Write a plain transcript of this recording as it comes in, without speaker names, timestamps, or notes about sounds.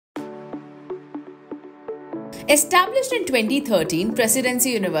Established in 2013,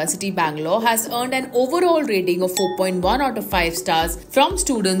 Presidency University, Bangalore has earned an overall rating of 4.1 out of 5 stars from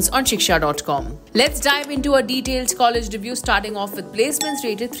students on shiksha.com. Let's dive into a detailed college review, starting off with placements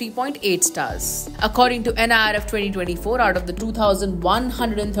rated 3.8 stars. According to NIRF 2024, out of the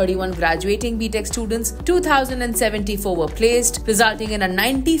 2,131 graduating BTech students, 2,074 were placed, resulting in a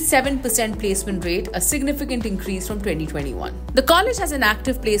 97% placement rate, a significant increase from 2021. The college has an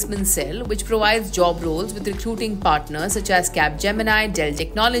active placement cell which provides job roles with recruiting partners such as Capgemini, Dell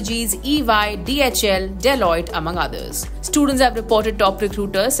Technologies, EY, DHL, Deloitte, among others. Students have reported top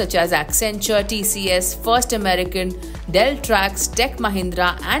recruiters such as Accenture, TCS, First American, Dell Trax, Tech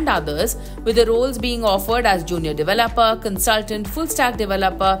Mahindra, and others, with the roles being offered as junior developer, consultant, full stack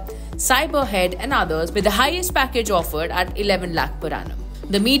developer, cyber head, and others, with the highest package offered at 11 lakh per annum.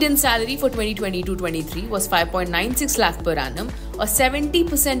 The median salary for 2022-23 was 5.96 lakh per annum, a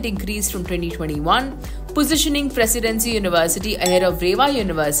 70% increase from 2021, positioning Presidency University ahead of Reva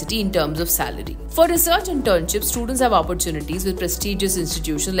University in terms of salary. For research internships, students have opportunities with prestigious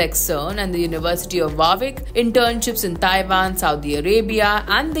institutions like CERN and the University of Warwick. Internships in Taiwan, Saudi Arabia,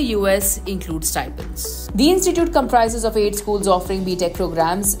 and the US include stipends. The institute comprises of 8 schools offering BTech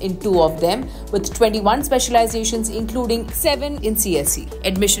programs in 2 of them, with 21 specializations including 7 in CSE.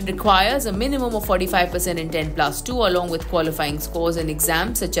 Admission requires a minimum of 45% in 10+2 along with qualifying scores in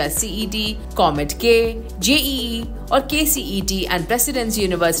exams such as CET, Comet K, JEE or KCET, and Presidency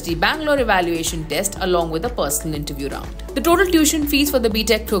University Bangalore evaluation test along with a personal interview round. The total tuition fees for the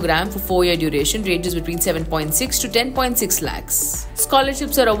BTech program for 4-year duration ranges between 7.6 to 10.6 lakhs.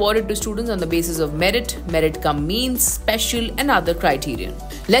 Scholarships are awarded to students on the basis of merit cum means, special, and other criterion.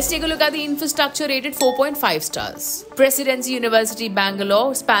 Let's take a look at the infrastructure rated 4.5 stars. Presidency University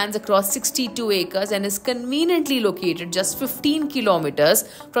Bangalore spans across 62 acres and is conveniently located just 15 kilometers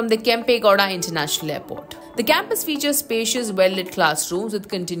from the Kempegowda International Airport. The campus features spacious, well-lit classrooms with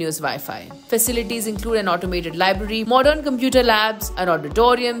continuous Wi-Fi. Facilities include an automated library, modern computer labs, an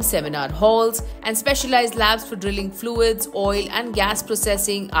auditorium, seminar halls, and specialized labs for drilling fluids, oil and gas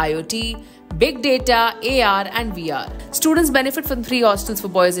processing, IoT, big data, AR, and VR. Students benefit from 3 hostels for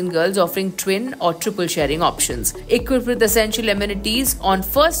boys and girls offering twin or triple sharing options, equipped with essential amenities on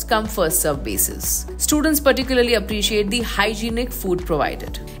first-come, first-served basis. Students particularly appreciate the hygienic food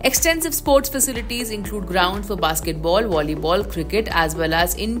provided. Extensive sports facilities include grounds for basketball, volleyball, cricket, as well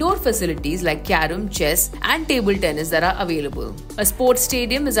as indoor facilities like carom, chess, and table tennis that are available. A sports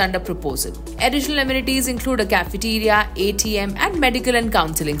stadium is under proposal. Additional amenities include a cafeteria, ATM, and medical and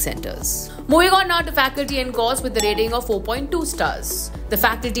counseling centers. Moving on now to faculty and course with a rating of 4.2 stars. The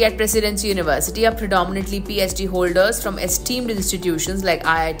faculty at Presidency University are predominantly PhD holders from esteemed institutions like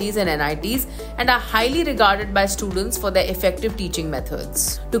IITs and NITs and are highly regarded by students for their effective teaching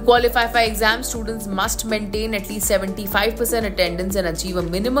methods. To qualify for exams, students must maintain at least 75% attendance and achieve a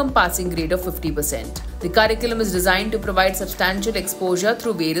minimum passing grade of 50%. The curriculum is designed to provide substantial exposure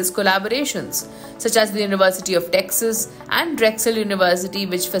through various collaborations, such as the University of Texas and Drexel University,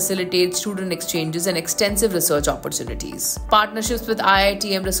 which facilitates student exchanges and extensive research opportunities. Partnerships with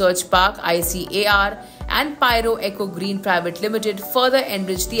IITM Research Park, ICAR, and Pyro Eco Green Private Limited further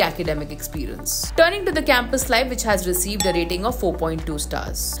enrich the academic experience. Turning to the campus life, which has received a rating of 4.2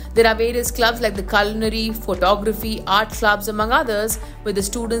 stars. There are various clubs like the culinary, photography, art clubs, among others, with the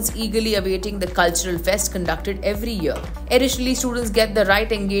students eagerly awaiting the cultural fest conducted every year. Additionally, students get the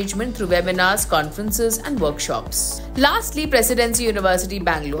right engagement through webinars, conferences, and workshops. Lastly, Presidency University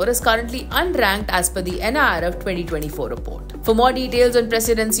Bangalore is currently unranked as per the NIRF 2024 report. For more details on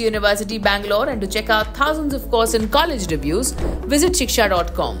Presidency University Bangalore and to check out thousands of course and college reviews, visit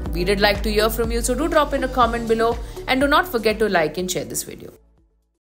shiksha.com. We did like to hear from you, so do drop in a comment below and do not forget to like and share this video.